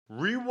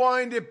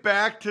Rewind it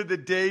back to the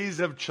days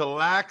of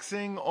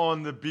chillaxing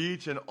on the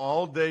beach and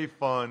all-day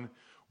fun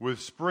with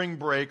Spring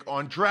Break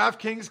on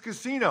DraftKings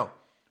Casino.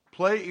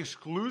 Play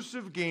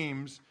exclusive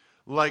games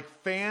like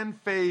Fan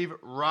Fave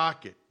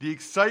Rocket. The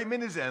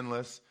excitement is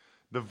endless,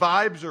 the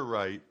vibes are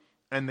right,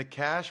 and the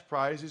cash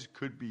prizes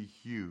could be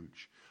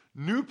huge.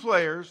 New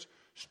players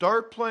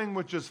start playing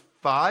with just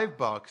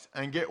 $5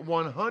 and get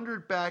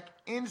 $100 back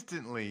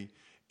instantly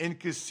in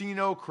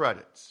casino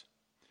credits.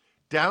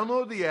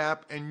 Download the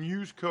app and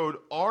use code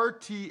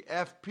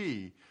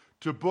RTFP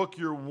to book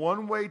your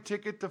one-way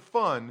ticket to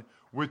fun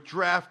with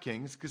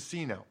DraftKings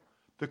Casino.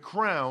 The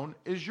crown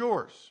is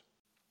yours.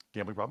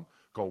 Gambling problem?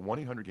 Call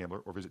 1-800-GAMBLER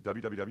or visit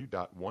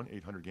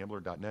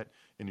www.1800gambler.net.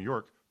 In New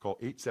York, call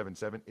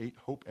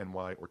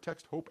 877-8-HOPE-NY or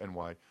text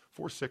HOPE-NY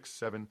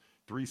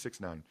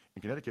 467-369.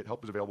 In Connecticut,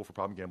 help is available for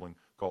problem gambling.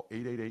 Call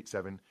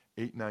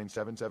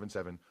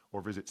 888-7-897-7777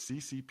 or visit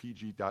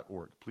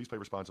ccpg.org. Please play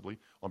responsibly.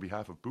 On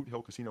behalf of Boot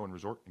Hill Casino and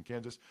Resort in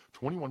Kansas,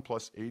 21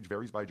 plus, age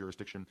varies by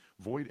jurisdiction,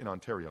 void in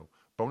Ontario.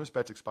 Bonus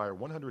bets expire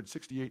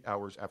 168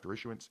 hours after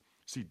issuance.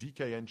 See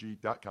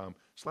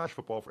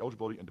dkng.com/football for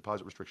eligibility and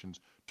deposit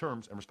restrictions,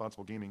 terms, and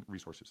responsible gaming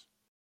resources.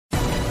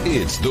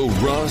 It's the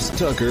Ross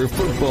Tucker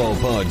Football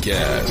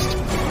Podcast.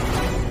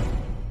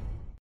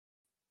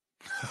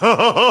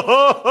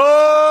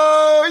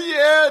 Oh,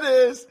 yeah, it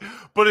is.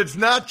 But it's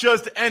not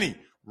just any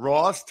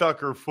Ross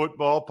Tucker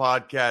Football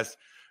Podcast.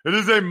 It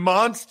is a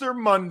Monster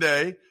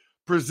Monday,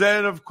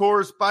 presented, of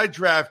course, by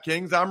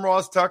DraftKings. I'm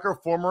Ross Tucker,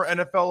 former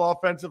NFL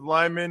offensive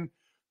lineman,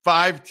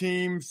 5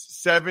 teams,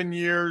 7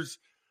 years,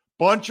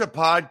 bunch of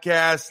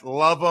podcasts,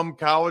 love them.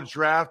 College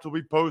Draft will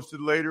be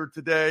posted later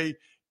today.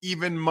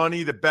 Even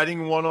Money, the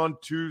betting one on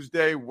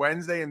Tuesday,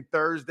 Wednesday, and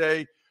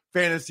Thursday.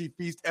 Fantasy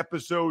Feast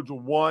episodes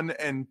 1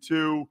 and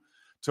 2.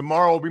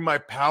 Tomorrow will be my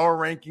power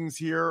rankings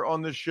here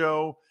on the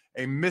show.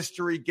 A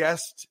mystery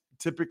guest,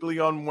 typically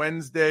on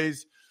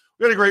Wednesdays.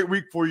 We got a great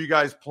week for you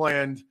guys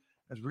planned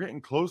as we're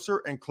getting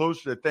closer and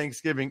closer to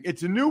Thanksgiving.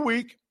 It's a new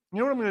week. You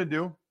know what I'm going to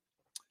do?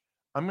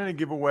 I'm going to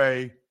give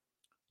away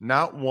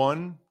not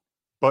 1,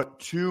 but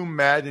 2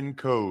 Madden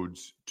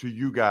codes to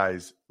you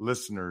guys,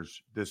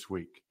 listeners, this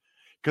week.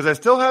 Because I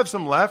still have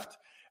some left,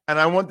 and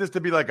I want this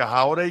to be like a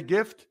holiday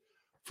gift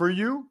for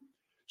you.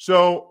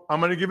 So I'm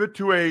going to give it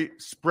to a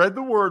Spread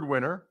the Word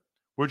winner,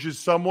 which is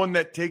someone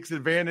that takes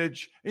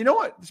advantage. You know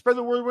what the Spread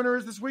the Word winner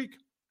is this week?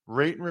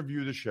 Rate and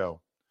review the show.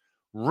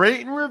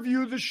 Rate and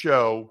review the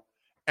show,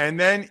 and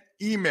then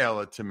email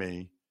it to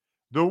me.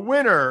 The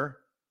winner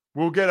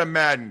will get a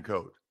Madden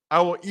code.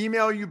 I will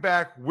email you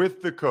back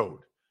with the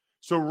code.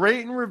 So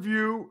rate and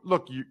review.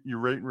 Look, you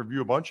rate and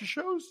review a bunch of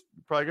shows,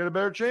 you probably get a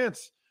better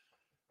chance.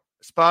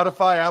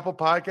 Spotify, Apple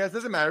Podcasts,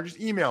 doesn't matter.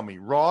 Just email me,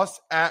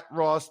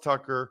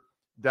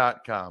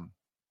 ross@rosstucker.com.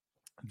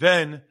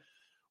 Then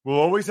we'll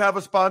always have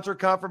a sponsor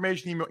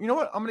confirmation email. You know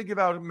what? I'm going to give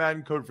out a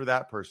Madden code for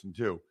that person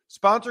too.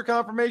 Sponsor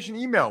confirmation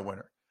email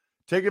winner.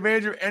 Take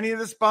advantage of any of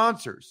the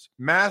sponsors.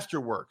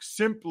 Masterworks,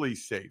 Simply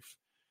Safe,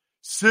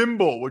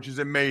 Symbol, which is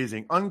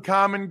amazing,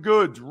 Uncommon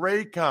Goods,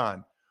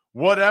 Raycon,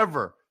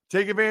 whatever.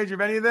 Take advantage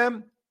of any of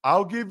them.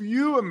 I'll give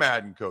you a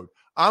Madden code.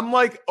 I'm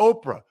like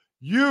Oprah.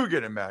 You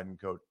get a Madden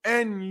code,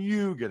 and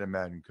you get a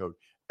Madden code,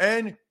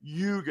 and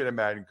you get a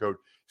Madden code.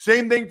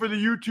 Same thing for the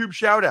YouTube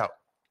shout out.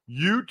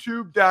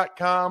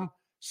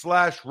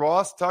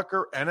 YouTube.com/Ross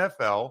Tucker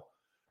NFL.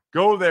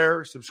 Go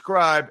there,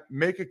 subscribe,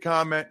 make a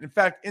comment. In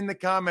fact, in the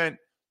comment,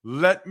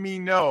 let me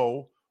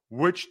know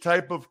which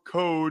type of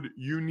code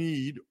you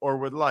need or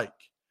would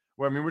like.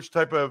 Well, I mean, which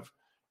type of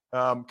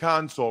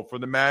console for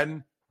the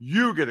Madden.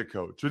 You get a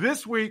code. So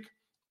this week,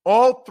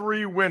 all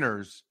 3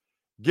 winners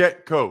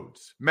get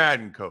codes,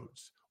 Madden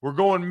codes. We're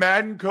going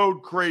Madden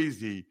code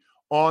crazy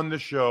on the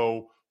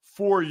show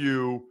for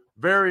you.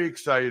 Very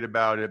excited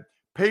about it.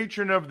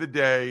 Patron of the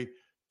day,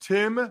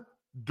 Tim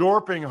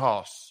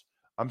Dorpinghaus.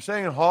 I'm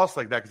saying Haas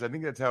like that because I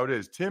think that's how it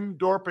is. Tim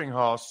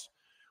Dorpinghaus.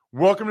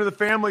 Welcome to the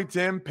family,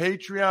 Tim.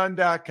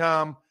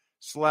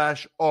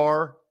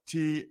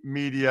 Patreon.com/RT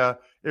Media.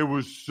 It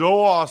was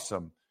so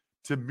awesome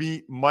to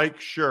meet Mike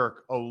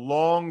Shirk, a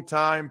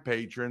longtime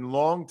patron,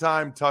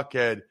 longtime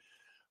Tuckhead,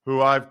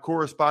 who I've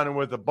corresponded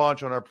with a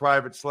bunch on our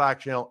private Slack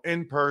channel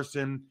in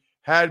person,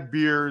 had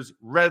beers,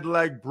 Red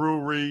Leg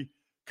Brewery,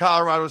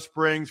 Colorado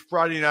Springs,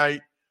 Friday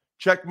night.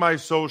 Check my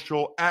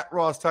social at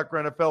Ross Tucker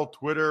NFL,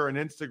 Twitter and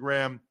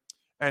Instagram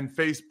and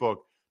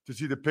Facebook to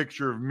see the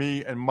picture of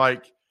me and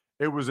Mike.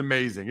 It was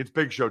amazing. It's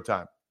Big Show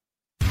time.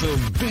 The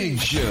Big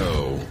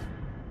Show.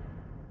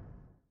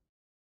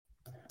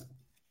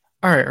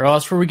 All right,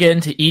 Ross, before we get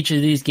into each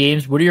of these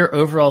games, what are your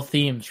overall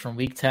themes from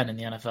Week 10 in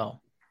the NFL?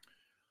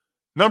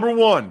 Number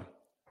 1,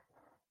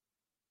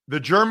 the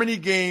Germany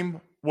game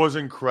was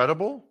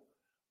incredible.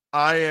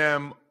 I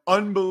am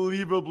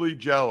unbelievably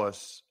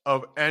jealous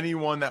of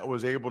anyone that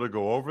was able to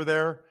go over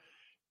there.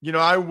 You know,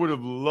 I would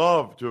have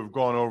loved to have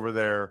gone over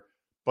there,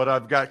 but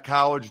I've got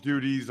college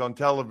duties on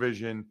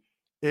television.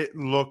 It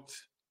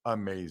looked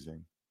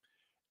amazing.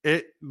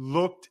 It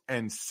looked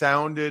and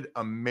sounded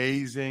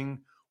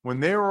amazing. When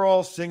they were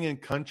all singing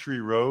Country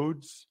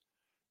Roads,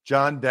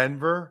 John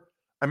Denver.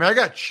 I mean, I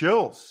got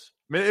chills.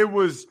 I mean, it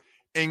was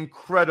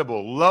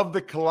incredible. Love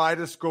the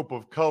kaleidoscope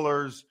of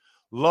colors.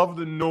 Love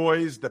the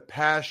noise, the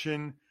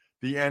passion,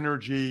 the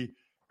energy.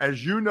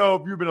 As you know,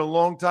 if you've been a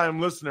long-time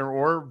listener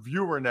or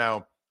viewer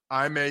now,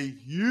 I'm a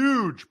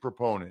huge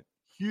proponent,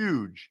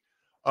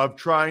 of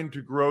trying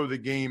to grow the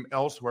game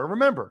elsewhere.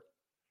 Remember,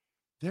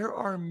 there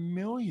are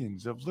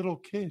millions of little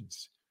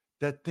kids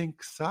that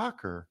think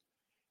soccer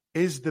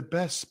is the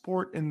best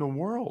sport in the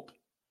world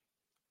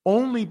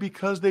only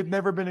because they've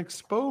never been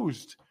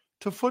exposed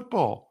to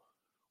football.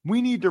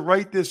 We need to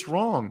right this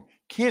wrong.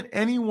 Can't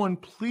anyone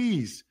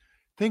please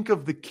think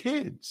of the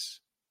kids?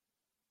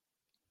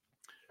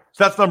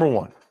 So that's number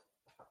one.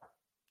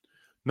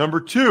 Number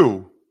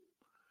two,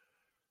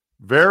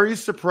 very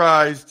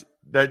surprised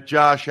that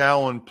Josh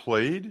Allen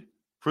played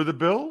for the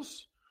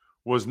Bills.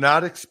 Was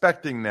not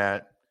expecting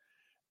that.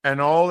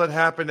 And all that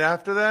happened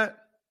after that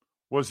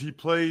was he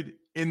played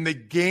in the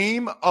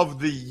game of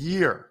the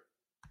year.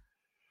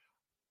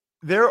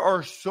 There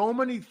are so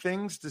many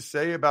things to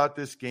say about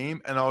this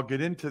game, and I'll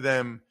get into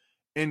them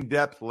in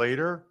depth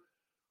later.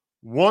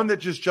 One that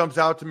just jumps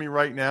out to me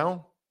right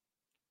now,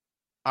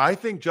 I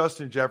think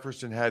Justin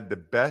Jefferson had the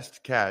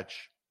best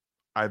catch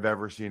I've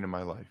ever seen in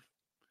my life.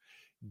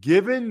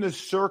 Given the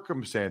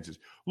circumstances.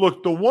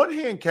 Look, the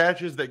one-hand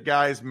catches that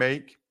guys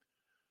make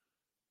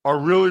are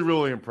really,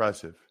 really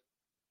impressive.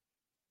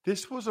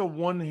 This was a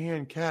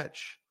one-hand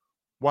catch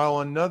while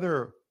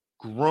another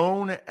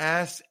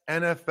grown-ass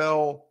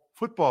NFL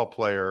football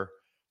player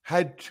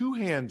had two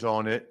hands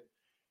on it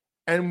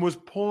and was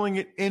pulling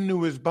it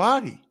into his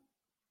body.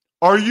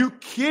 Are you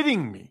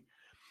kidding me?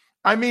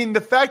 I mean,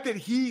 the fact that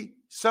he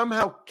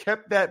somehow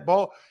kept that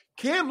ball.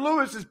 Cam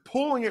Lewis is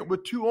pulling it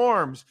with two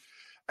arms,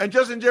 and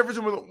Justin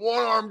Jefferson with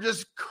one arm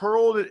just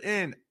curled it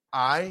in.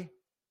 I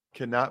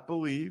cannot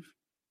believe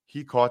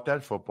he caught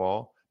that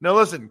football. Now,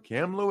 listen,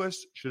 Cam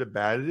Lewis should have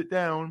batted it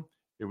down.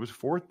 It was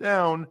fourth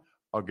down.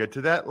 I'll get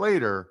to that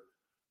later.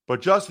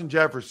 But Justin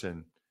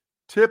Jefferson,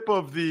 tip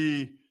of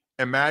the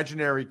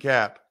imaginary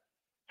cap,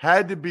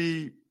 had to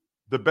be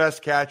the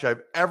best catch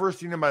I've ever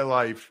seen in my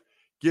life,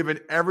 given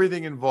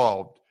everything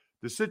involved.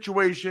 The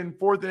situation,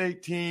 4th and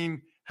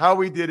 18, how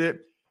he did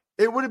it.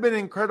 It would have been an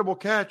incredible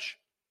catch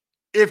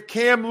if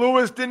Cam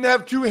Lewis didn't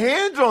have two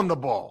hands on the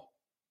ball.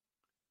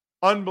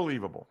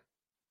 Unbelievable.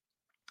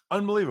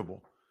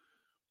 Unbelievable.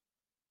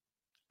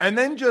 And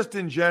then just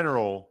in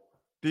general,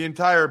 the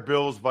entire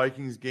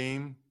Bills-Vikings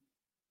game,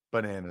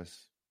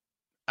 bananas.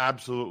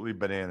 Absolutely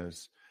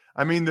bananas.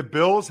 I mean, the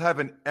Bills have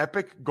an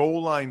epic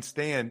goal line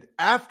stand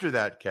after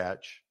that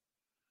catch.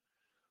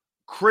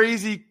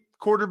 Crazy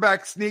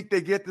quarterback sneak,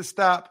 they get the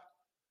stop.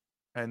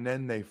 And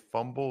then they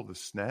fumble the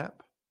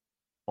snap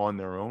on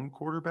their own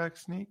quarterback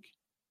sneak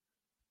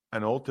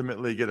and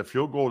ultimately get a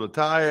field goal to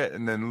tie it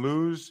and then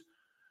lose.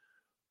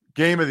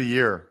 Game of the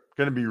year.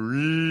 Going to be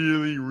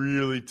really,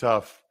 really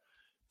tough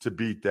to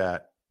beat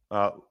that.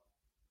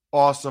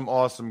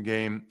 Awesome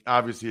game.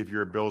 Obviously, if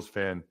you're a Bills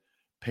fan,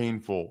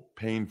 painful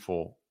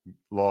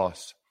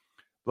loss.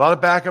 A lot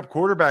of backup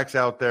quarterbacks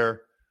out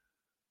there.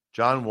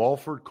 John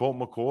Wolford, Colt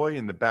McCoy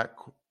in the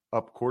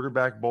backup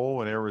quarterback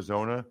bowl in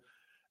Arizona.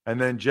 And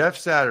then Jeff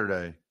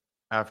Saturday,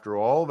 after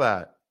all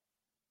that,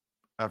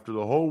 after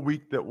the whole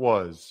week that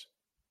was,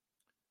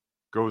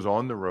 goes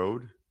on the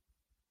road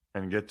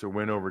and gets a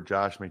win over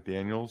Josh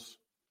McDaniels.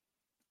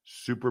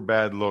 Super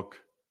bad look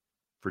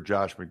for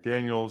Josh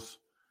McDaniels.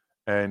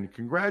 And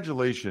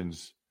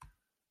congratulations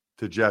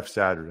to Jeff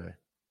Saturday.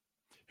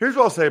 Here's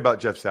what I'll say about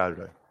Jeff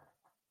Saturday.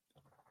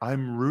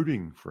 I'm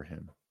rooting for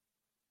him.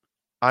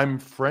 I'm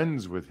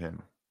friends with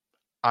him.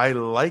 I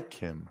like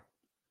him.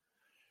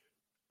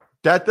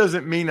 That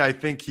doesn't mean I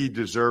think he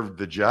deserved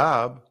the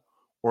job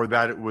or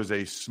that it was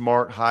a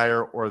smart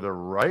hire or the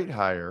right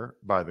hire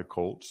by the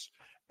Colts.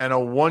 And a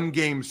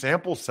one-game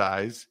sample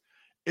size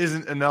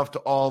isn't enough to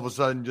all of a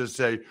sudden just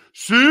say,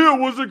 see, it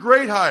was a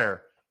great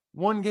hire.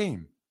 One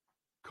game.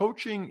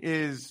 Coaching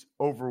is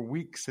over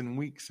weeks and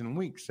weeks and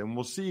weeks. And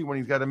we'll see when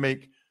he's got to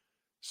make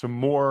some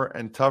more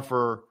and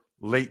tougher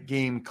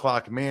late-game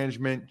clock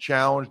management,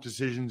 challenge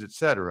decisions,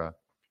 etc.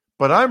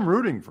 But I'm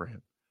rooting for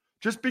him.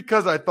 Just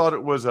because I thought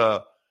it was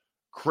a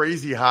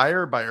crazy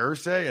hire by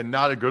Irsay and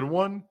not a good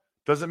one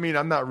doesn't mean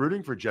I'm not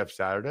rooting for Jeff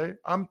Saturday.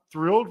 I'm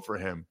thrilled for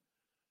him.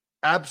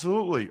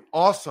 Absolutely.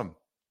 Awesome.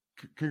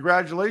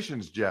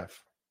 Congratulations,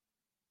 Jeff.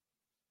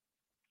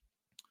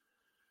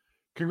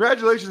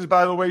 Congratulations,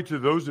 by the way, to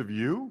those of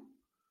you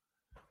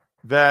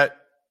that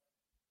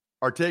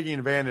are taking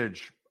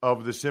advantage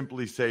of the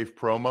Simply Safe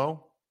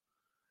promo.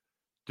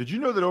 Did you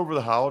know that over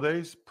the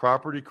holidays,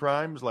 property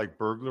crimes like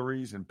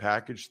burglaries and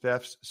package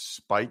thefts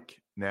spike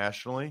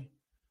nationally?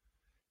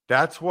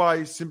 That's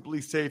why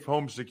Simply Safe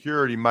Home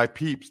Security, my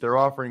peeps, they're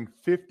offering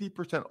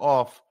 50%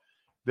 off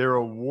their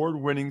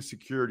award-winning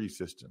security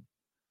system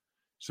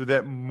so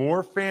that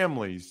more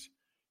families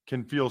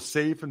can feel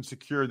safe and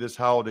secure this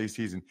holiday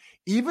season.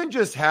 Even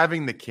just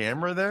having the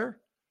camera there,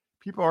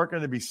 people aren't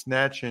going to be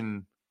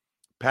snatching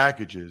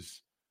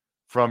packages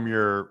from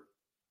your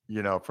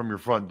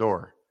front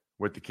door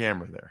with the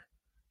camera there.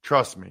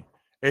 Trust me,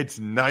 it's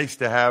nice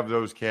to have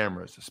those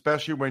cameras,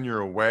 especially when you're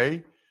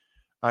away.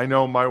 I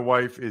know my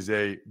wife is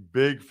a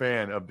big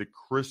fan of the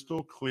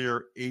crystal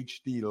clear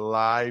HD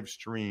live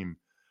stream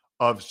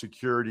of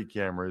security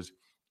cameras.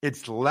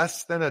 It's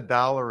less than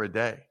 $1 a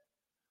day.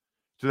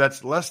 So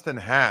that's less than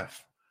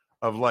half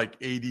of like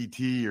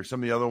ADT or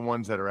some of the other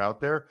ones that are out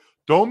there.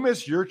 Don't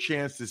miss your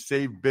chance to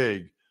save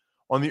big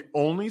on the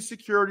only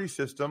security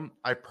system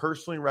I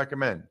personally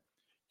recommend.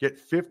 Get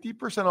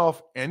 50%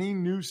 off any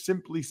new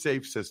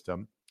SimpliSafe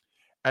system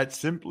at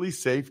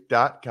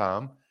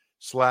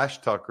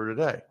simplysafe.com/Tucker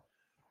today.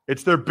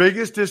 It's their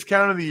biggest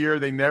discount of the year.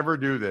 They never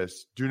do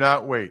this. Do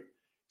not wait.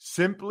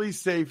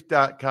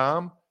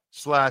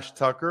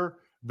 simplysafe.com/Tucker.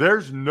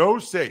 There's no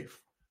safe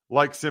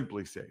like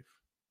SimpliSafe.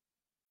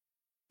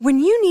 When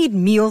you need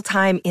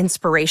mealtime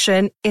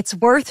inspiration, it's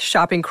worth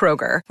shopping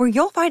Kroger, where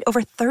you'll find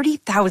over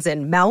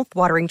 30,000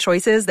 mouth-watering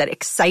choices that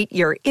excite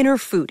your inner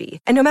foodie.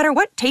 And no matter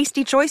what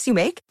tasty choice you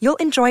make, you'll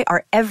enjoy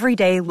our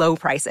everyday low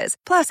prices,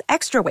 plus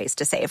extra ways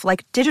to save,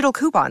 like digital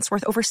coupons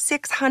worth over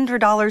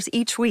 $600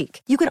 each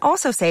week. You can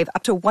also save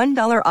up to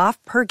 $1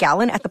 off per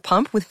gallon at the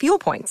pump with fuel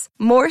points.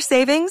 More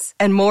savings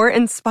and more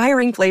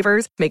inspiring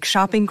flavors make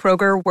shopping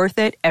Kroger worth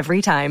it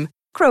every time.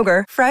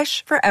 Kroger,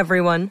 fresh for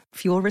everyone.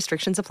 Fuel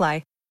restrictions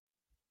apply.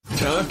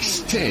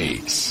 Tuck's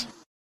Takes.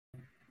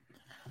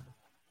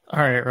 All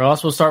right,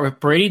 Ross, we'll start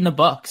with Brady and the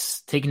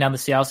Bucks taking down the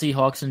Seattle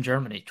Seahawks in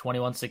Germany,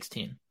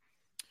 21-16.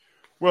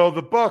 Well,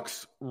 the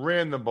Bucks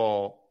ran the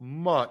ball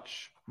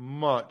much,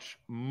 much,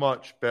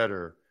 much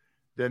better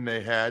than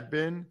they had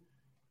been,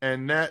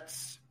 and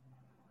that's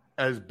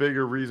as big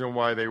a reason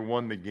why they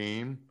won the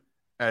game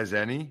as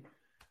any.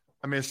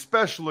 I mean,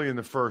 especially in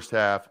the first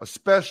half,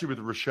 especially with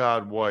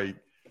Rachaad White,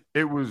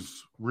 it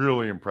was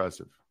really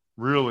impressive.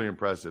 Really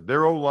impressive.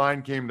 Their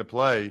O-line came to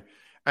play,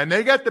 and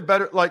they got the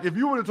better. Like, if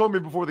you would have told me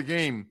before the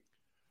game,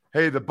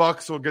 hey, the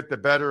Bucks will get the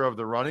better of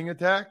the running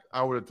attack,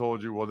 I would have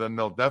told you, well, then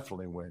they'll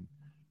definitely win,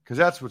 because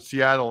that's what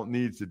Seattle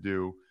needs to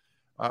do.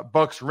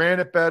 Bucks ran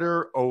it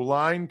better.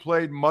 O-line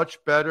played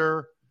much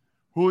better.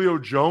 Julio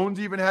Jones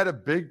even had a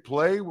big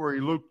play where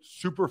he looked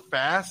super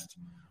fast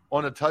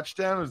on a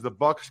touchdown as the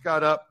Bucks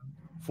got up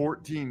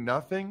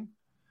 14-0.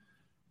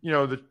 You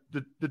know, the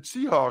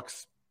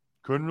Seahawks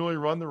couldn't really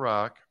run the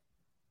rock.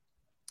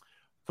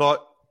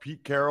 Thought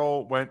Pete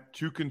Carroll went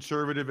too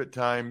conservative at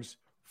times.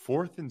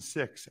 4th and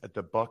 6 at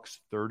the Bucks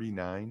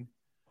 39.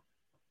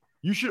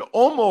 You should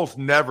almost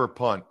never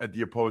punt at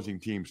the opposing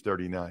team's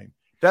 39.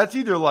 That's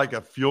either like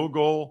a field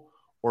goal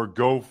or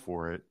go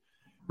for it.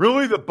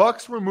 Really, the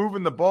Bucks were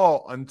moving the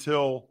ball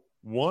until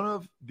one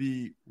of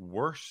the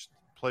worst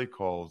play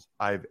calls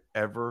I've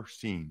ever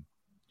seen.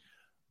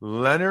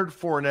 Leonard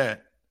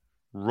Fournette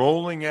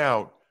rolling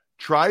out,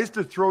 tries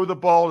to throw the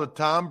ball to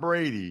Tom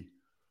Brady,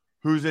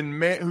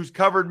 who's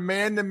covered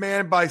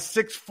man-to-man by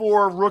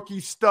 6'4"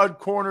 rookie stud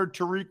corner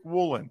Tariq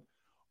Woolen.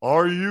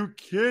 Are you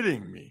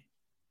kidding me?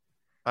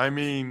 I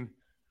mean,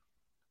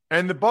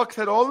 and the Bucks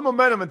had all the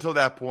momentum until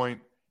that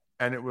point,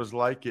 and it was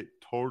like it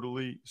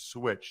totally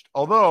switched.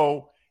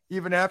 Although,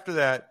 even after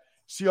that,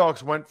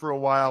 Seahawks went for a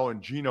while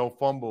and Geno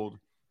fumbled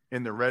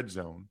in the red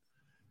zone.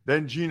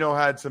 Then Geno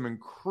had some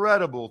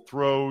incredible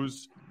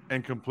throws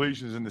and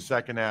completions in the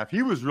second half.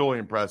 He was really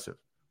impressive.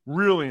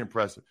 Really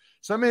impressive.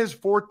 Some of his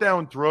 4th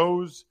down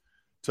throws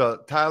to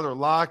Tyler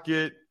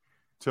Lockett,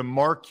 to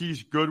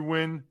Marquise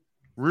Goodwin,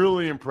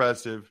 really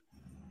impressive.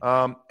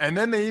 And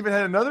then they even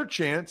had another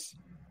chance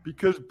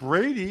because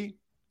Brady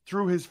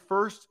threw his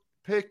first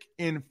pick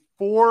in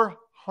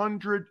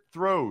 400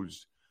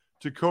 throws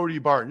to Cody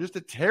Barton. Just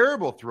a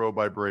terrible throw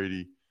by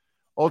Brady.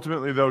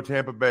 Ultimately, though,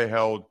 Tampa Bay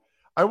held.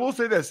 I will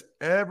say this.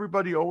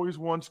 Everybody always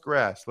wants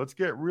grass. Let's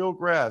get real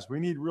grass.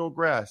 We need real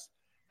grass.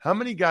 How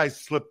many guys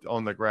slipped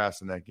on the grass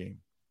in that game?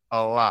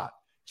 A lot.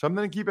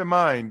 Something to keep in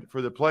mind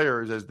for the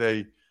players as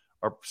they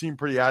seem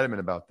pretty adamant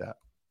about that.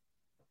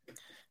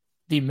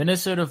 The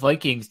Minnesota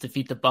Vikings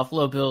defeat the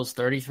Buffalo Bills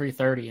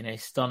 33-30 in a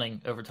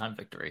stunning overtime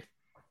victory.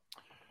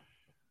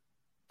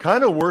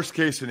 Kind of worst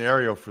case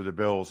scenario for the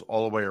Bills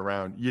all the way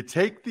around. You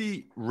take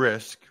the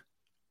risk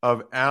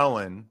of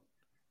Allen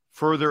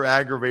further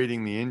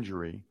aggravating the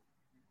injury,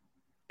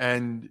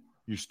 and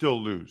you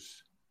still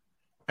lose.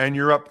 And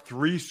you're up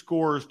 3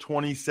 scores,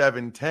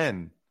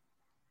 27-10,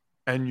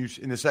 and you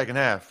in the second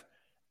half,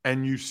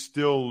 and you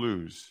still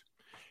lose.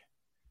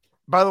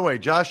 By the way,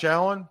 Josh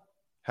Allen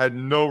had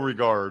no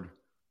regard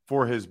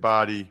for his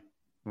body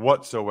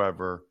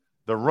whatsoever.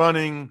 The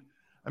running,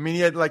 I mean,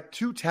 he had like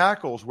 2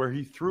 tackles where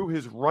he threw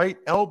his right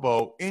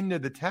elbow into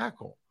the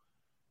tackle.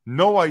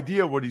 No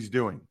idea what he's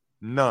doing.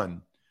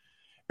 None.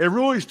 It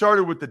really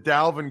started with the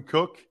Dalvin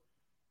Cook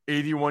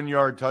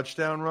 81-yard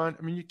touchdown run.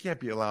 I mean, you can't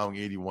be allowing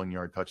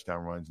 81-yard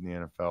touchdown runs in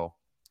the NFL.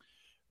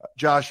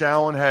 Josh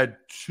Allen had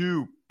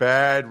 2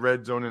 bad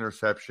red zone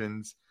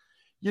interceptions.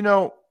 You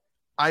know,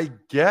 I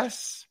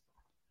guess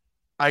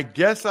I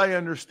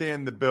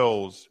understand the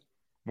Bills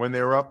when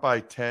they were up by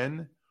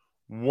 10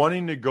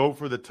 wanting to go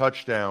for the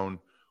touchdown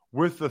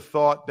with the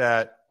thought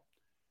that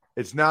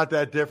it's not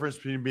that difference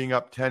between being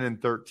up 10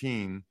 and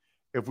 13.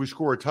 If we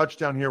score a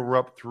touchdown here, we're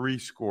up 3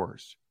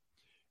 scores.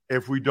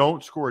 If we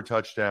don't score a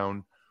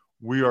touchdown,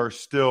 we are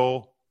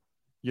still,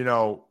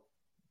 the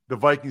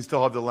Vikings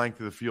still have the length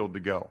of the field to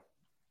go.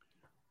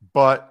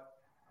 But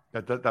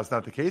that's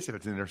not the case if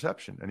it's an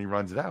interception and he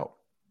runs it out.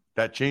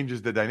 That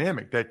changes the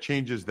dynamic. That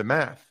changes the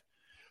math.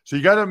 So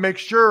you got to make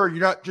sure you're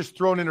not just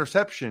throwing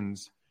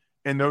interceptions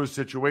in those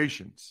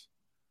situations.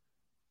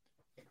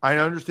 I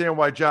understand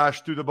why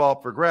Josh threw the ball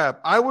up for grab.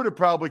 I would have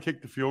probably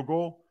kicked the field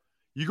goal.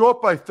 You go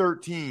up by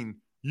 13,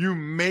 you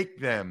make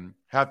them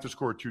have to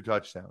score 2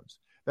 touchdowns.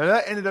 Now,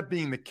 that ended up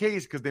being the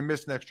case because they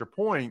missed an extra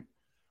point,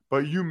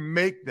 but you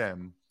make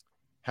them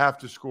have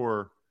to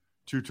score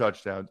 2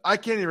 touchdowns. I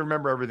can't even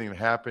remember everything that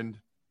happened.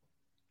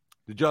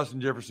 The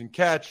Justin Jefferson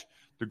catch,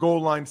 the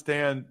goal line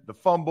stand, the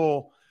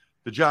fumble,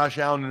 the Josh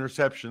Allen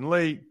interception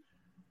late.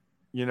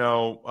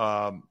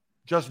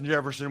 Justin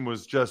Jefferson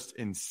was just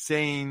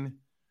insane.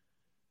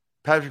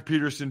 Patrick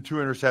Peterson, 2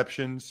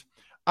 interceptions.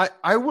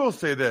 I will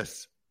say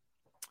this.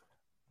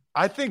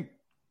 I think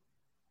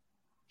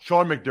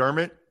Sean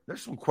McDermott,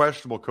 there's some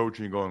questionable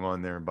coaching going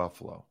on there in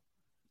Buffalo.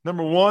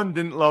 Number one,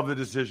 didn't love the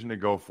decision to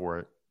go for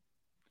it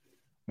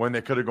when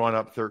they could have gone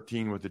up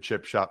 13 with the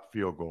chip shot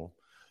field goal.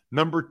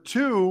 Number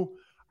two,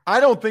 I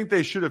don't think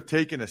they should have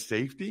taken a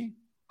safety.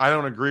 I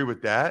don't agree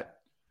with that.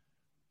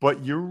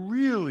 But you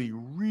really,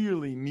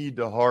 really need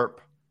to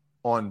harp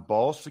on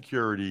ball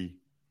security.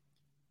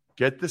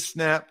 Get the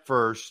snap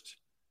first.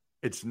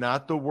 It's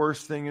not the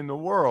worst thing in the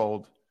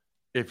world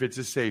if it's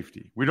a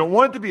safety. We don't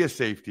want it to be a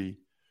safety,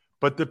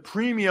 but the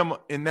premium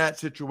in that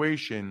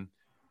situation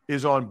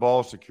is on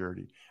ball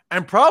security.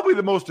 And probably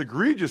the most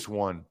egregious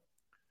one,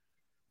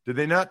 did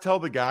they not tell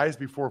the guys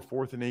before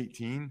 4th and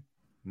 18,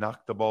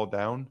 knock the ball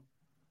down?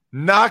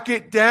 Knock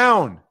it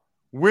down.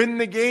 Win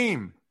the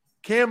game.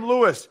 Cam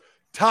Lewis,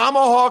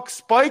 tomahawk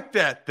spike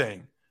that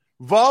thing.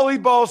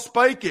 Volleyball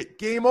spike it.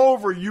 Game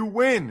over. You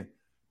win.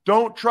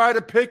 Don't try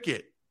to pick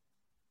it.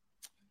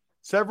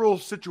 Several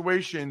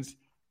situations,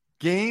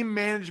 game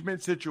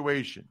management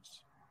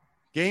situations,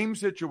 game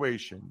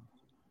situations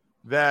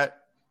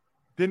that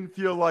didn't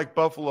feel like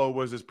Buffalo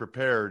was as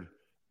prepared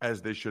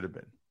as they should have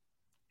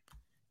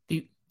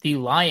been. The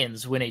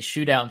Lions win a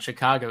shootout in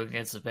Chicago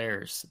against the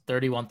Bears,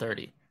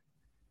 31-30.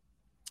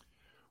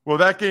 Well,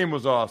 that game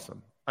was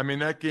awesome. I mean,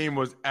 that game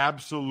was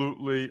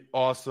absolutely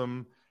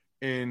awesome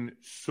in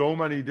so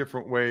many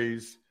different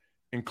ways,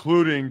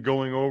 including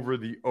going over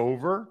the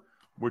over,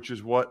 which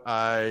is what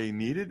I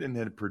needed and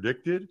had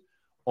predicted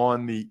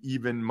on the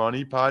Even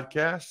Money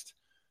podcast.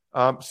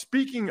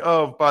 Speaking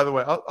of, by the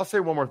way, I'll say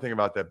one more thing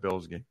about that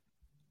Bills game.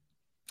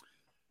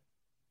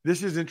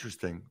 This is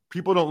interesting.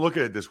 People don't look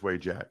at it this way,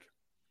 Jack.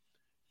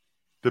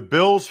 The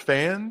Bills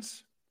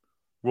fans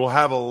will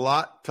have a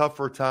lot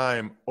tougher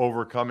time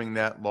overcoming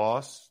that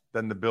loss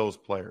than the Bills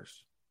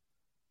players.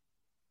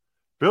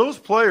 Bills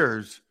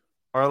players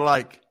are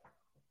like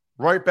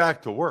right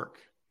back to work.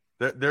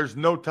 There's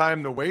no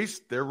time to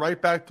waste. They're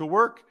right back to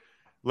work.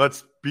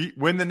 Let's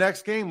win the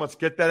next game. Let's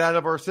get that out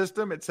of our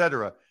system,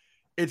 etc.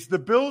 It's the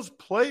Bills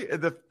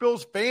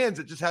fans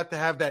that just have to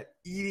have that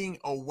eating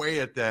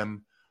away at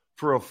them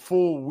for a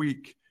full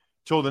week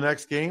till the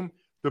next game.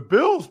 The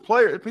Bills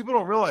players, people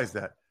don't realize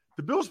that.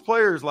 The Bills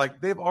players,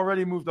 they've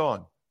already moved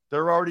on.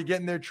 They're already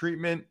getting their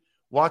treatment,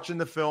 watching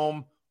the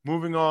film,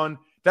 moving on.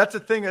 That's the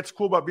thing that's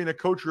cool about being a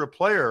coach or a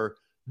player.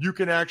 You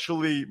can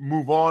actually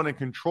move on and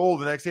control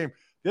the next game.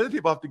 The other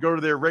people have to go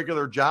to their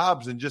regular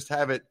jobs and just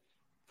have it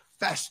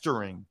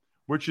festering,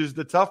 which is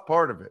the tough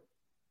part of it.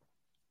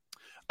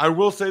 I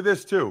will say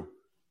this too.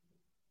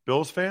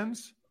 Bills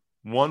fans,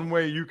 one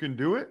way you can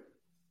do it,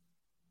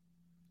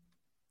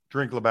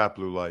 drink Labatt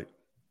Blue Light.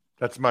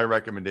 That's my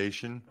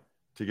recommendation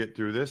to get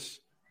through this.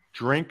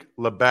 Drink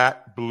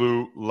Labatt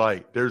Blue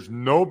Light. There's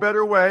no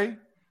better way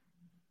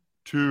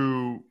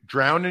to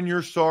drown in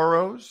your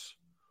sorrows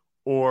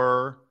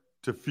or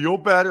to feel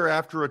better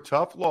after a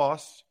tough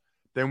loss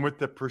than with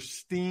the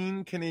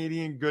pristine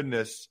Canadian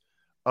goodness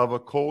of a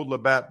cold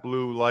Labatt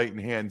Blue Light in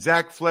hand.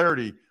 Zach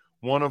Flaherty,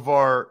 one of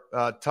our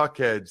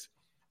Tuckheads,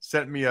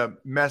 sent me a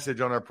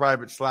message on our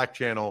private Slack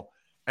channel,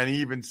 and he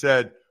even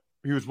said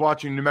he was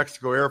watching New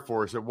Mexico Air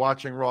Force and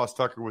watching Ross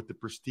Tucker with the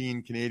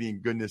pristine Canadian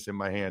goodness in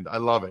my hand. I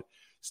love it.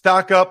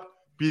 Stock up,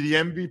 be the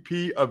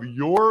MVP of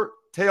your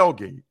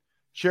tailgate.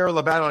 Share a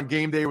Labatt on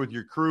game day with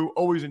your crew.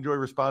 Always enjoy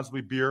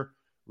responsibly beer.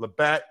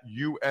 Labatt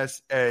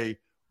USA,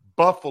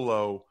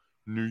 Buffalo,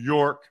 New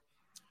York.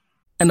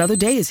 Another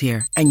day is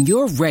here, and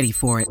you're ready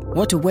for it.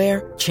 What to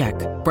wear? Check.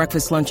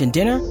 Breakfast, lunch, and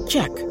dinner?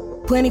 Check.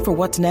 Planning for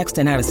what's next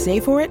and how to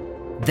save for it?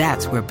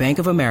 That's where Bank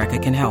of America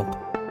can help.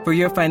 For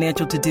your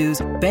financial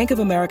to-dos, Bank of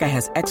America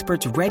has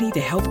experts ready to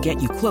help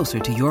get you closer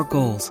to your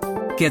goals.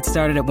 Get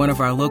started at one of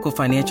our local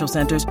financial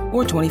centers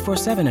or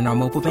 24/7 in our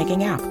mobile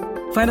banking app.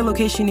 Find a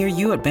location near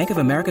you at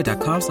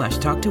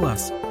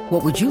bankofamerica.com/talktous.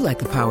 What would you like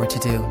the power to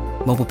do?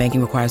 Mobile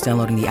banking requires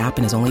downloading the app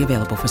and is only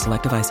available for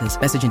select devices.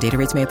 Message and data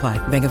rates may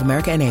apply. Bank of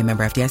America NA,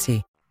 member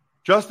FDIC.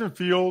 Justin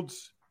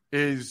Fields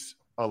is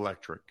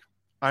electric.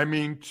 I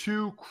mean,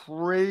 2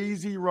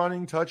 crazy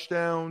running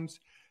touchdowns,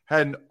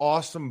 had an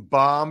awesome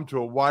bomb to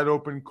a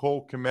wide-open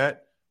Cole Kmet,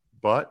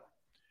 but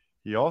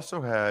he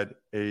also had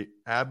a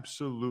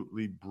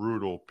absolutely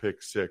brutal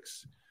pick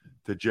six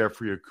to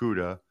Jeffrey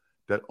Okudah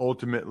that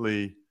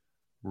ultimately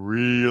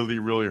really,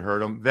 really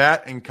hurt him.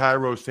 That and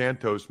Cairo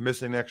Santos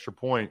missing an extra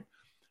point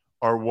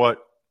are what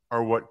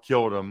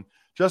killed him.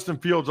 Justin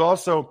Fields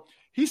also,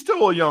 he's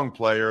still a young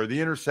player. The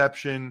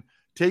interception,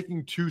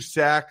 taking 2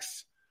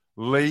 sacks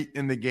late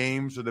in the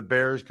game so the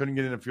Bears couldn't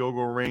get in a field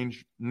goal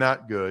range,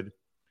 not good.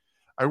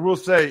 I will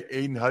say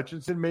Aiden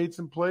Hutchinson made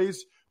some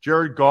plays.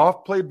 Jared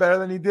Goff played better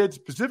than he did,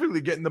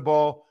 specifically getting the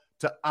ball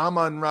to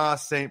Amon-Ra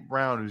St.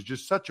 Brown, who's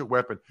just such a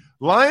weapon.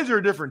 Lions are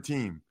a different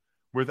team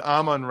with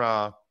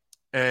Amon-Ra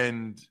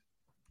and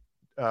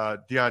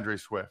DeAndre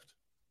Swift.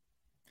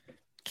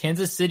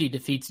 Kansas City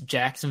defeats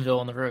Jacksonville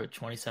on the road,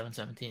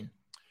 27-17.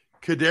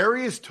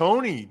 Kadarius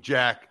Toney,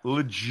 Jack,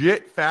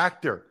 legit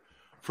factor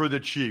for the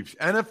Chiefs.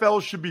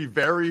 NFL should be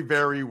very,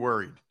 very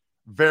worried.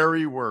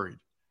 Very worried.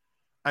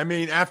 I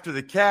mean, after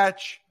the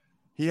catch,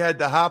 he had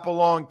to hop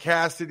along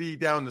Cassidy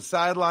down the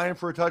sideline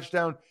for a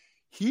touchdown.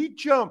 He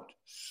jumped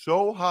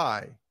so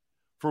high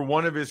for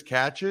one of his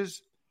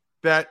catches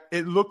that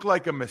it looked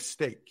like a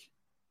mistake.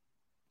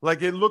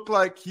 Like, it looked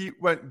like he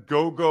went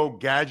go-go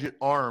gadget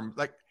arm.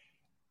 Like,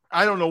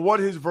 I don't know what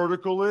his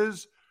vertical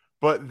is,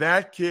 but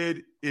that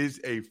kid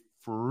is a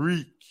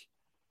freak.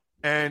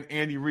 And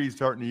Andy Reid's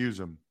starting to use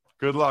him.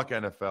 Good luck,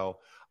 NFL.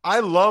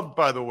 I loved,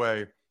 by the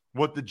way,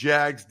 what the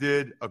Jags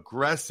did.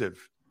 Aggressive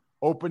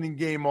opening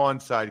game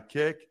onside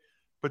kick.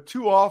 But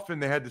too often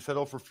they had to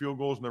settle for field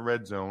goals in the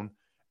red zone.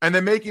 And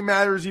then making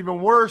matters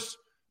even worse,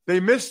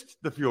 they missed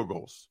the field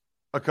goals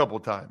a couple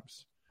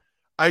times.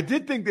 I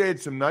did think they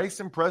had some nice,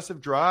 impressive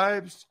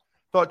drives.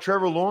 Thought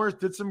Trevor Lawrence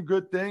did some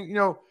good things. You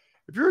know,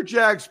 if you're a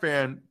Jags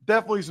fan,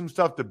 definitely some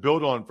stuff to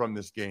build on from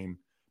this game.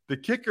 The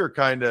kicker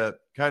kind of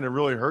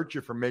really hurt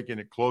you from making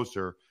it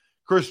closer.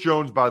 Chris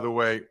Jones, by the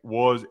way,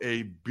 was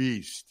a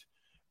beast,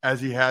 as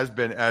he has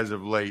been as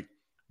of late.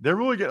 They're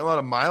really getting a lot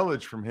of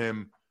mileage from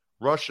him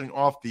rushing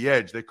off the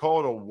edge. They call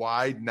it a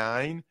wide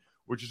 9,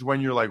 which is when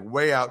you're like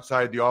way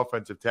outside the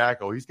offensive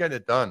tackle. He's getting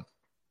it done.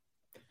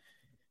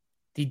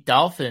 The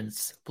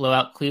Dolphins blow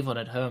out Cleveland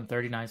at home,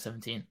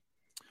 39-17.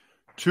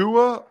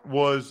 Tua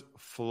was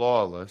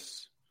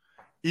flawless,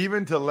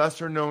 even to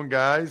lesser-known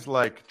guys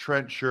like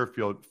Trent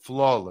Sherfield,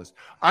 flawless.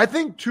 I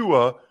think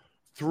Tua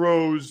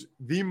throws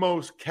the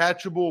most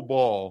catchable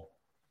ball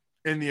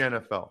in the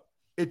NFL.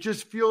 It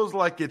just feels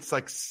like it's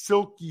like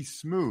silky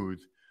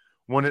smooth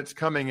when it's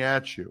coming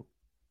at you.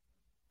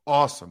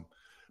 Awesome.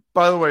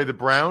 By the way, the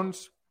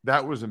Browns,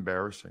 that was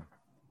embarrassing.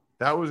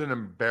 That was an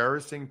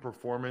embarrassing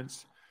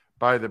performance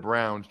by the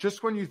Browns.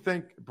 Just when you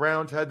think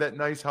Browns had that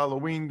nice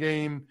Halloween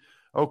game,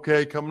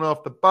 okay, coming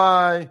off the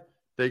bye,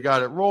 they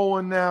got it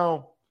rolling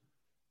now.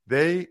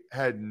 They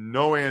had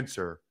no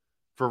answer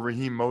for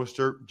Raheem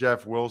Mostert,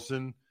 Jeff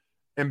Wilson.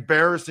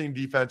 Embarrassing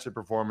defensive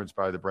performance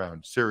by the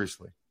Browns.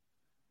 Seriously.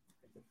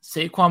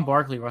 Saquon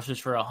Barkley rushes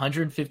for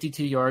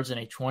 152 yards in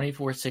a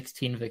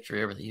 24-16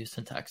 victory over the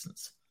Houston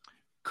Texans.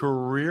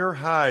 Career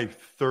high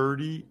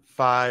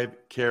 35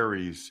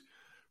 carries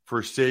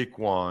for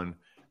Saquon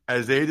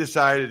as they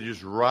decided to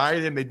just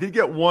ride him. They did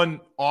get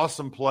one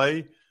awesome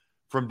play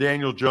from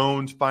Daniel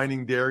Jones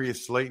finding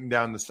Darius Slayton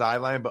down the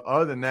sideline. But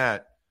other than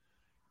that,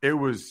 it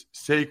was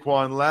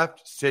Saquon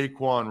left,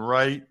 Saquon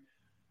right.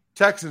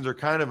 Texans are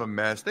kind of a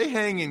mess. They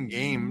hang in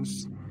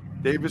games.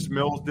 Davis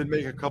Mills did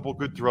make a couple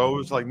good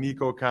throws like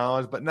Nico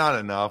Collins, but not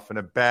enough, and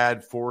a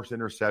bad forced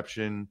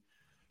interception.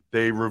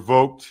 They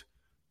revoked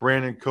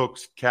Brandon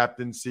Cook's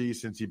captaincy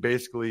since he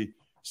basically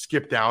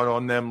skipped out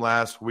on them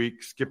last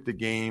week, skipped the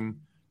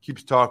game,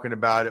 keeps talking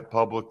about it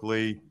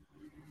publicly.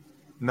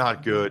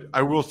 Not good.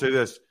 I will say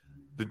this.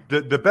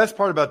 The best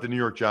part about the New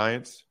York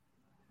Giants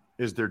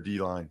is their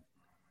D-line.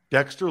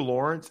 Dexter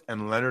Lawrence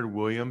and Leonard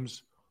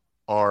Williams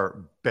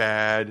are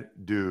bad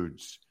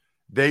dudes.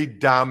 They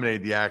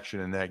dominated the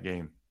action in that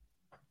game.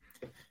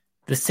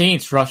 The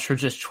Saints rushed for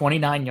just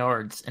 29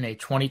 yards in a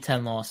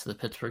 2010 loss to the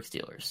Pittsburgh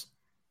Steelers.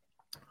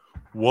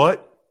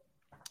 What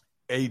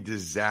a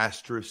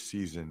disastrous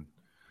season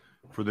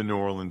for the New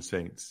Orleans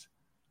Saints.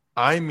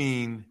 I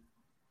mean,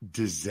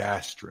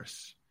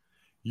 disastrous.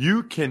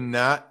 You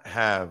cannot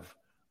have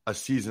a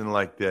season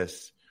like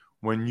this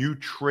when you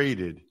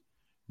traded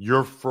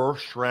your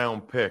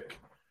first-round pick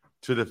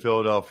to the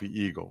Philadelphia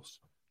Eagles.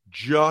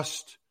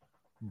 Just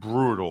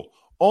brutal.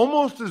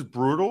 Almost as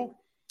brutal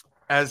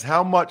as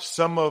how much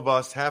some of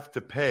us have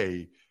to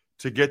pay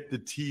to get the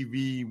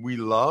TV we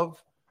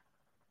love.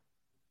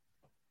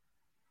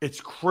 It's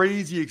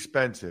crazy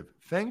expensive.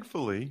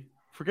 Thankfully,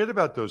 forget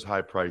about those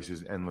high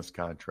prices, endless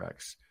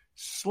contracts.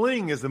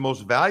 Sling is the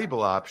most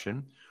valuable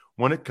option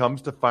when it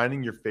comes to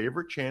finding your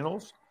favorite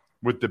channels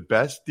with the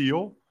best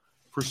deal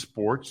for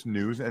sports,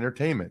 news, and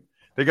entertainment.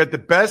 They got the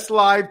best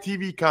live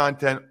TV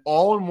content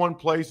all in one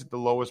place at the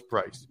lowest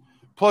price.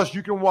 Plus,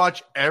 you can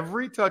watch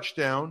every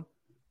touchdown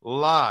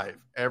live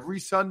every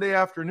Sunday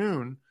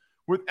afternoon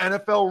with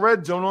NFL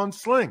Red Zone on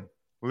Sling.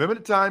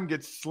 Limited time,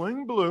 get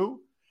Sling Blue,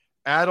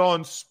 add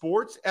on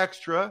Sports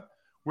Extra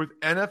with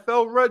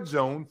NFL Red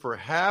Zone for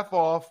half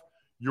off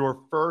your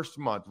first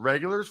month.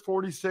 Regulars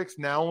 $46,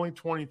 now only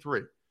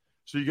 $23.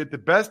 So you get the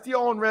best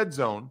deal on Red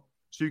Zone,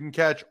 so you can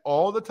catch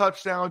all the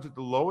touchdowns at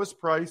the lowest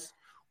price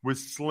with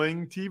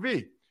Sling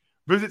TV.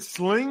 Visit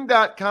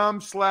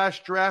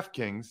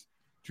sling.com/DraftKings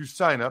to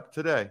sign up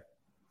today.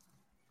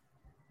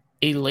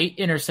 A late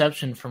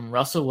interception from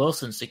Russell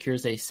Wilson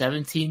secures a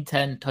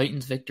 17-10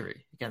 Titans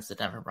victory against the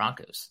Denver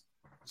Broncos.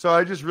 So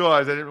I just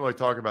realized I didn't really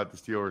talk about the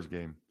Steelers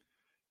game.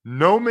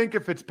 No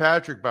Minkah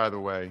Fitzpatrick, by the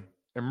way.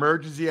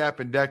 Emergency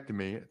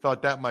appendectomy. I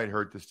thought that might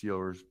hurt the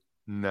Steelers.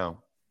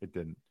 No, it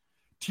didn't.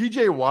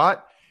 TJ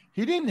Watt,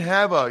 he didn't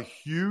have a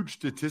huge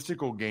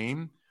statistical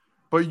game,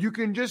 but you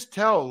can just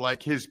tell,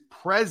 like, his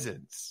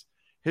presence,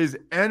 his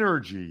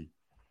energy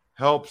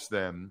helps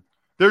them.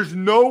 There's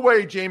no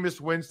way Jameis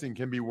Winston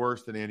can be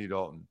worse than Andy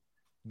Dalton.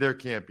 There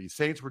can't be.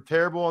 Saints were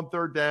terrible on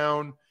third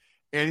down.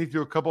 Andy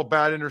threw a couple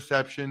bad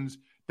interceptions.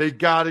 They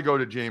got to go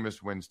to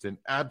Jameis Winston.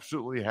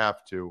 Absolutely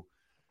have to.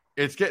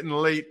 It's getting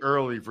late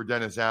early for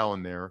Dennis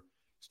Allen there.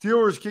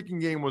 Steelers' kicking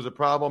game was a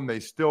problem. They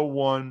still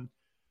won.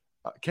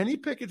 Kenny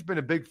Pickett's been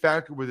a big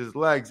factor with his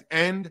legs,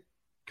 and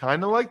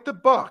kind of like the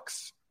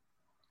Bucs,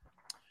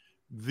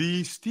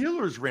 the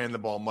Steelers ran the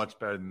ball much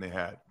better than they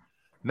had.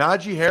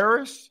 Najee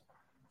Harris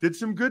did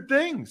some good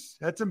things,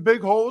 had some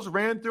big holes,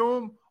 ran through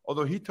them,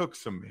 although he took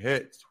some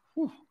hits.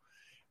 Whew.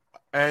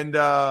 And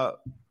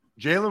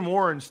Jaylen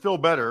Warren's still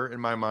better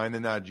in my mind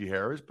than Najee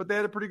Harris, but they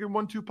had a pretty good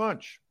 1-2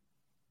 punch.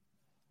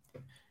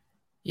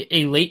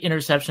 A late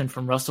interception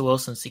from Russell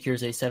Wilson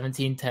secures a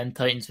 17-10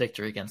 Titans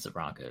victory against the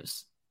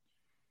Broncos.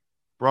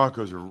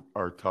 Broncos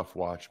are a tough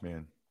watch,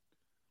 man.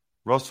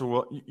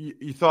 Russell,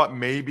 you thought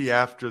maybe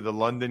after the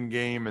London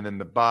game and then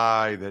the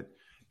bye that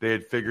they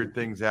had figured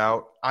things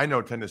out. I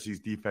know Tennessee's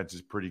defense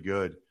is pretty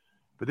good,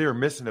 but they were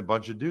missing a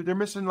bunch of dudes. They're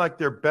missing like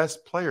their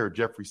best player,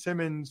 Jeffrey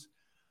Simmons.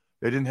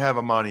 They didn't have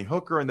Amani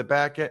Hooker in the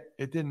back end.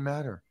 It didn't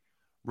matter.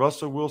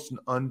 Russell Wilson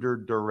under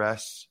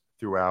duress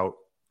throughout.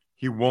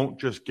 He won't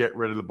just get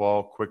rid of the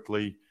ball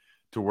quickly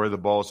to where the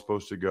ball is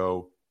supposed to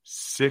go.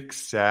 6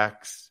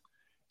 sacks,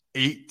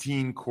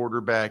 18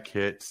 quarterback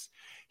hits.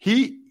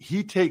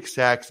 He takes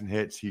sacks and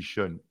hits he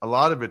shouldn't. A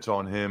lot of it's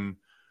on him.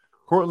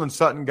 Cortland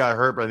Sutton got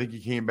hurt, but I think he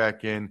came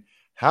back in.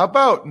 How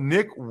about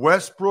Nick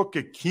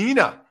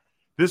Westbrook-Ikhine?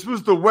 This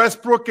was the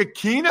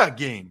Westbrook-Ikhine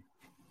game.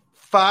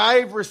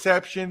 5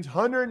 receptions,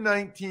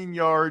 119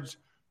 yards,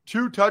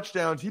 2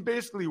 touchdowns. He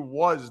basically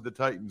was the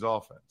Titans'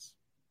 offense.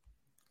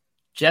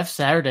 Jeff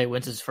Saturday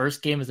wins his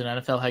first game as an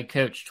NFL head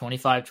coach,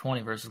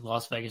 25-20 versus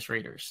Las Vegas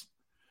Raiders.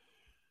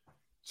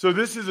 So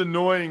this is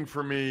annoying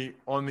for me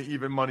on the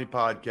Even Money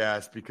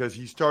podcast because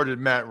he started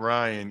Matt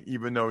Ryan,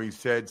 even though he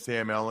said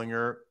Sam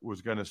Ehlinger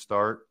was going to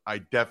start. I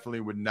definitely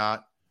would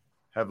not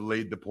have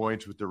laid the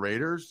points with the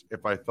Raiders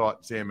if I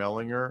thought Sam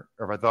Ehlinger or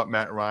if I thought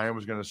Matt Ryan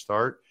was going to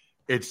start.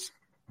 It's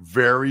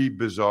very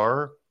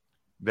bizarre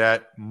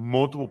that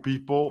multiple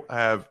people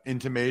have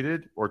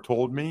intimated or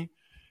told me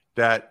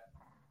that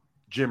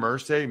Jim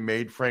Irsay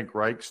made Frank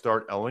Reich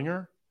start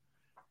Ehlinger.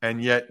 And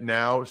yet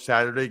now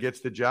Saturday gets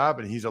the job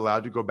and he's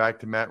allowed to go back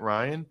to Matt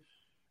Ryan.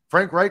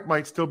 Frank Reich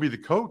might still be the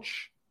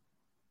coach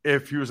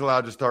if he was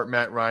allowed to start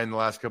Matt Ryan the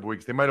last couple of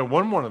weeks. They might have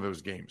won one of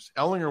those games.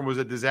 Ehlinger was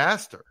a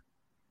disaster.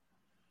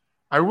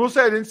 I will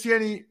say I didn't see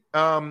any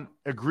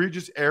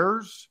egregious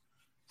errors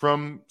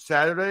from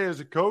Saturday as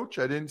a coach.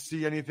 I didn't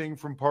see anything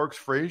from Parks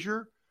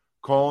Frazier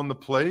calling the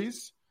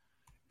plays.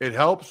 It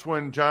helps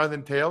when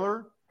Jonathan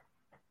Taylor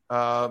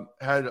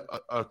had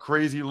a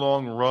crazy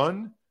long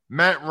run.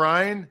 Matt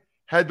Ryan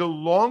had the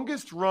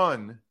longest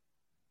run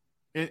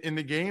in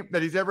the game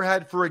that he's ever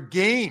had for a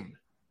game.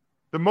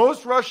 The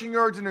most rushing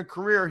yards in a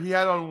career he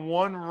had on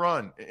one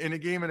run in a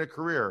game in a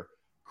career.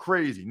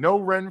 Crazy. No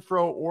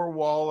Renfro or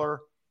Waller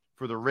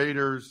for the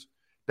Raiders.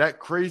 That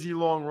crazy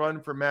long run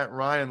for Matt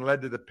Ryan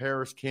led to the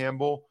Paris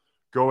Campbell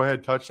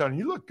go-ahead touchdown.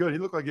 He looked good. He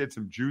looked like he had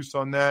some juice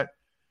on that.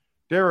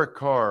 Derek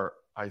Carr,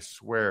 I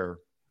swear,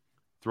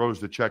 throws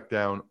the check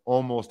down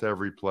almost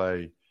every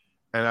play.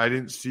 And I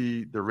didn't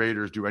see the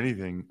Raiders do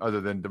anything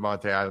other than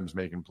Devontae Adams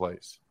making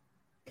plays.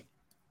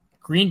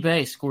 Green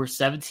Bay scores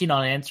 17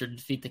 unanswered to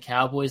defeat the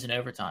Cowboys in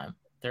overtime,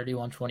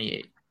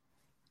 31-28.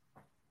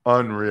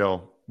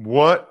 Unreal. You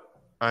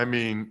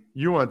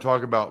want to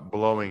talk about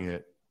blowing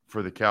it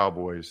for the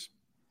Cowboys.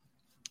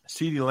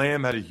 CeeDee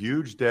Lamb had a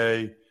huge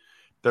day.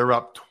 They're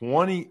up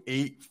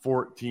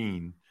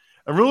 28-14.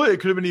 And really, it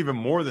could have been even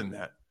more than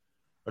that.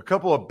 A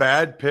couple of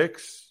bad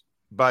picks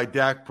by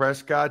Dak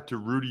Prescott to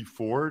Rudy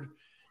Ford.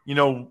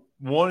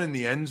 One in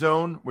the end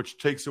zone, which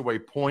takes away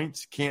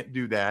points. Can't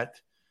do that.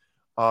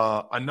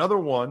 Another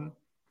one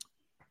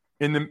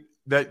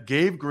that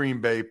gave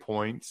Green Bay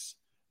points.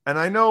 And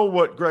I know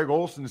what Greg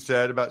Olsen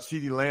said about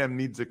CeeDee Lamb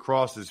needs to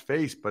cross his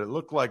face, but it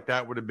looked like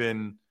that would have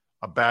been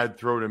a bad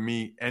throw to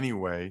me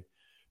anyway.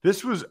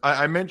 This was,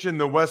 I mentioned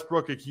the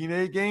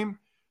Westbrook-Ikhine game.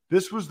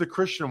 This was the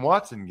Christian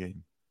Watson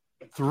game.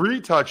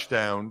 3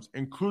 touchdowns,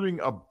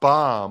 including a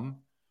bomb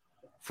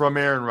from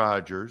Aaron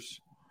Rodgers.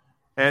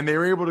 And they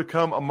were able to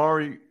come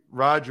Amari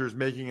Rodgers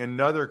making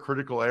another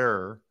critical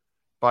error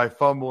by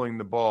fumbling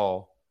the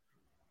ball.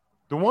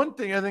 The one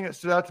thing I think that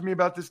stood out to me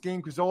about this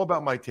game, because it's all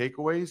about my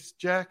takeaways,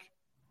 Jack,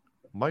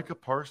 Micah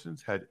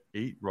Parsons had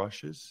 8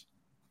 rushes.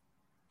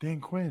 Dan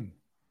Quinn,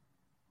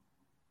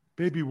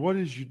 baby, what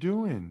is you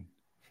doing?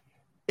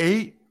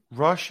 8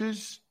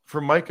 rushes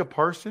for Micah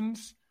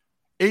Parsons?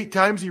 8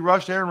 times he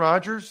rushed Aaron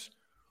Rodgers?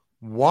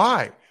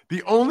 Why?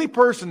 The only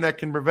person that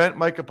can prevent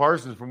Micah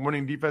Parsons from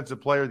winning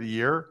Defensive Player of the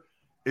Year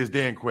is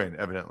Dan Quinn,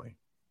 evidently.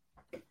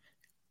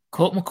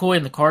 Colt McCoy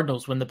and the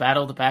Cardinals win the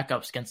battle of the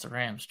backups against the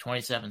Rams,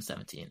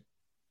 27-17.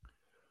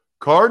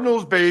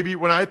 Cardinals, baby.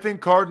 When I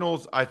think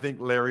Cardinals, I think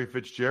Larry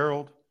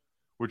Fitzgerald,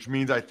 which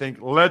means I think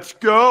Let's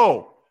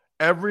Go.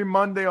 Every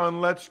Monday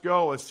on Let's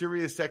Go, a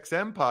Sirius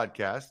XM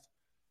podcast,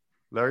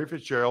 Larry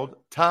Fitzgerald,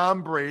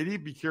 Tom Brady.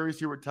 Be curious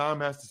to hear what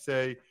Tom has to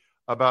say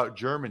about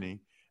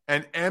Germany.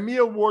 And Emmy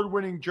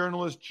Award-winning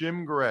journalist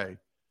Jim Gray.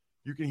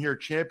 You can hear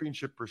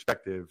championship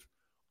perspective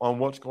on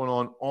what's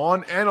going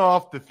on and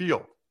off the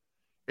field.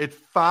 It's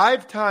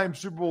 5-time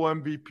Super Bowl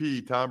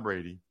MVP, Tom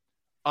Brady.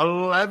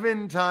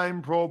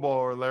 11-time Pro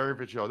Bowler, Larry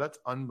Fitzgerald. That's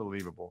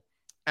unbelievable.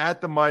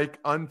 At the mic,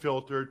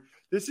 unfiltered.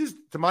 This is,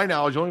 to my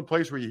knowledge, the only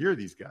place where you hear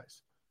these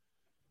guys.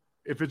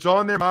 If it's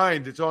on their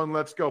mind, it's on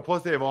Let's Go.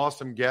 Plus, they have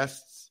awesome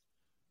guests.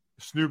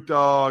 Snoop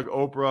Dogg,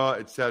 Oprah,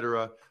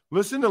 etc.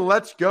 Listen to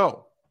Let's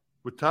Go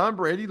with Tom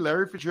Brady,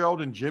 Larry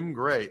Fitzgerald, and Jim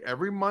Gray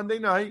every Monday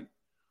night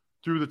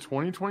through the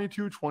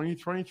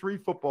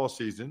 2022-2023 football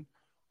season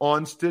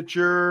on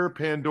Stitcher,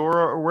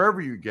 Pandora, or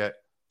wherever you get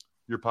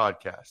your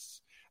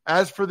podcasts.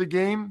 As for the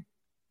game,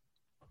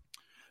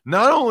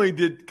 not only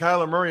did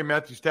Kyler Murray and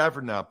Matthew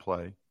Stafford not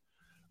play,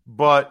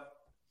 but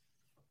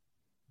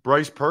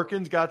Bryce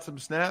Perkins got some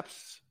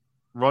snaps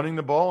running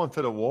the ball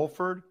instead of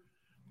Wolford.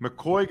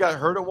 McCoy got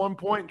hurt at one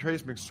point, and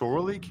Trace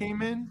McSorley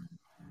came in.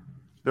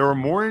 There were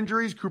more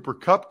injuries. Cooper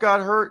Kupp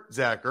got hurt.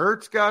 Zach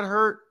Ertz got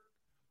hurt.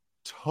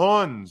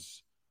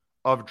 Tons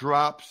of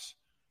drops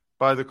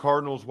by the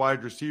Cardinals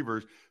wide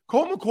receivers.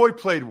 Colt McCoy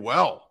played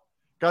well.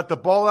 Got the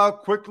ball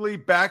out quickly,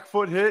 back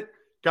foot hit,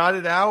 got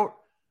it out.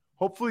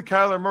 Hopefully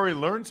Kyler Murray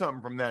learned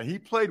something from that. He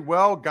played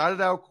well, got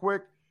it out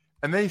quick,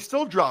 and they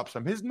still dropped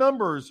some. His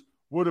numbers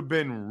would have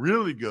been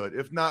really good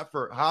if not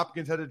for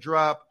Hopkins had a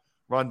drop,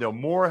 Rondale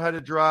Moore had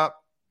a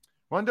drop.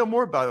 Rondale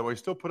Moore, by the way,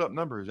 still put up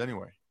numbers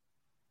anyway.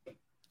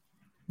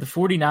 The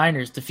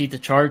 49ers defeat the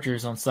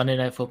Chargers on Sunday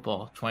Night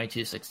Football,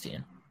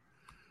 22-16.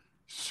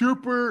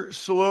 Super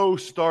slow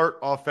start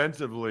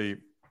offensively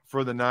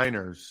for the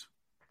Niners.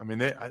 I mean,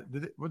 they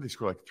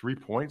score like 3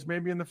 points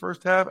maybe in the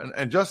first half?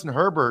 And Justin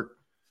Herbert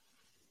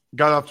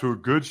got off to a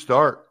good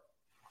start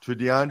to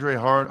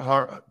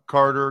DeAndre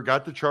Carter,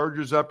 got the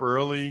Chargers up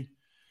early.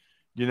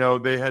 You know,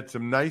 they had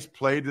some nice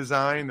play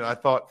design that I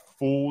thought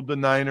fooled the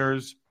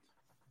Niners.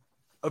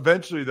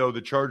 Eventually, though,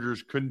 the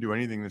Chargers couldn't do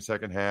anything in the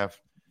second half.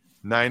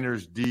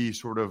 Niners D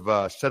sort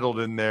of settled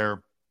in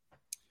there.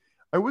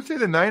 I would say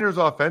the Niners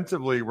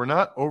offensively were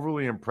not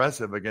overly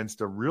impressive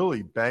against a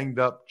really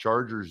banged-up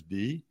Chargers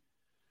D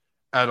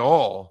at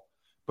all.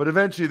 But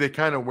eventually they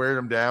kind of wear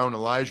them down.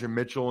 Elijah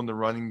Mitchell in the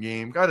running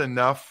game got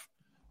enough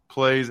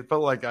plays. It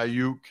felt like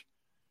Ayuk,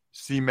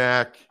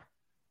 C-Mac,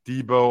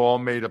 Debo all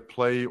made a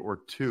play or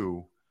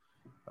two.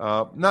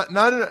 Not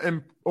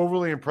an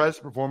overly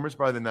impressive performance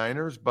by the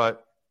Niners,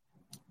 but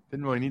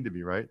didn't really need to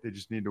be, right? They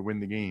just need to win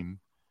the game,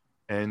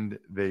 and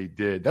they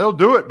did. That'll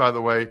do it, by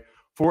the way,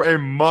 for a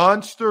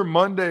Monster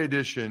Monday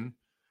edition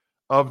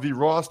of the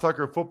Ross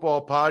Tucker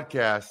Football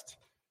Podcast.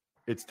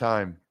 It's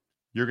time.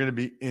 You're going to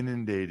be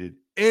inundated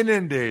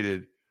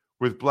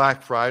with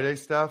Black Friday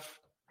stuff.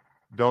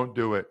 Don't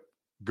do it.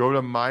 Go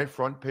to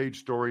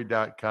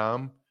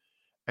myfrontpagestory.com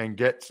and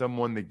get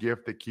someone the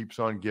gift that keeps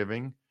on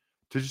giving,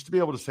 to be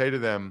able to say to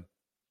them,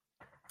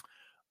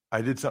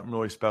 I did something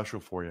really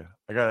special for you.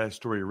 I got a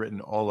story written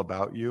all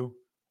about you.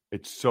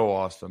 It's so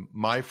awesome.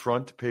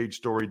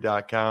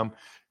 myfrontpagestory.com.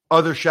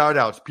 Other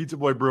shout-outs, Pizza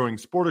Boy Brewing,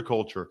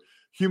 Sporticulture,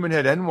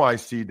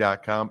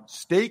 HumanHeadNYC.com,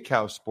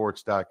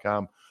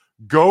 SteakhouseSports.com,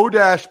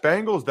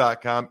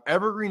 Go-Bangles.com,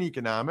 Evergreen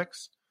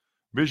Economics,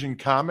 Vision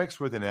Comics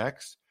with an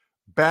X,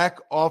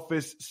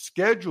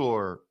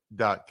 BackOfficeScheduler.com.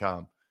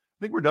 I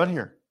think we're done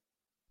here.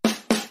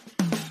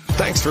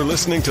 Thanks for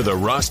listening to the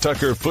Ross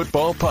Tucker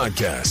Football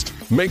Podcast.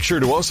 Make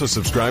sure to also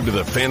subscribe to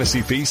the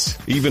Fantasy Feast,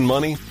 Even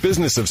Money,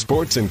 Business of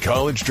Sports, and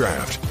College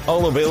Draft.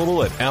 All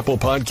available at Apple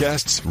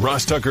Podcasts,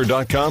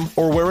 RossTucker.com,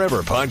 or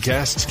wherever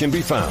podcasts can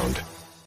be found.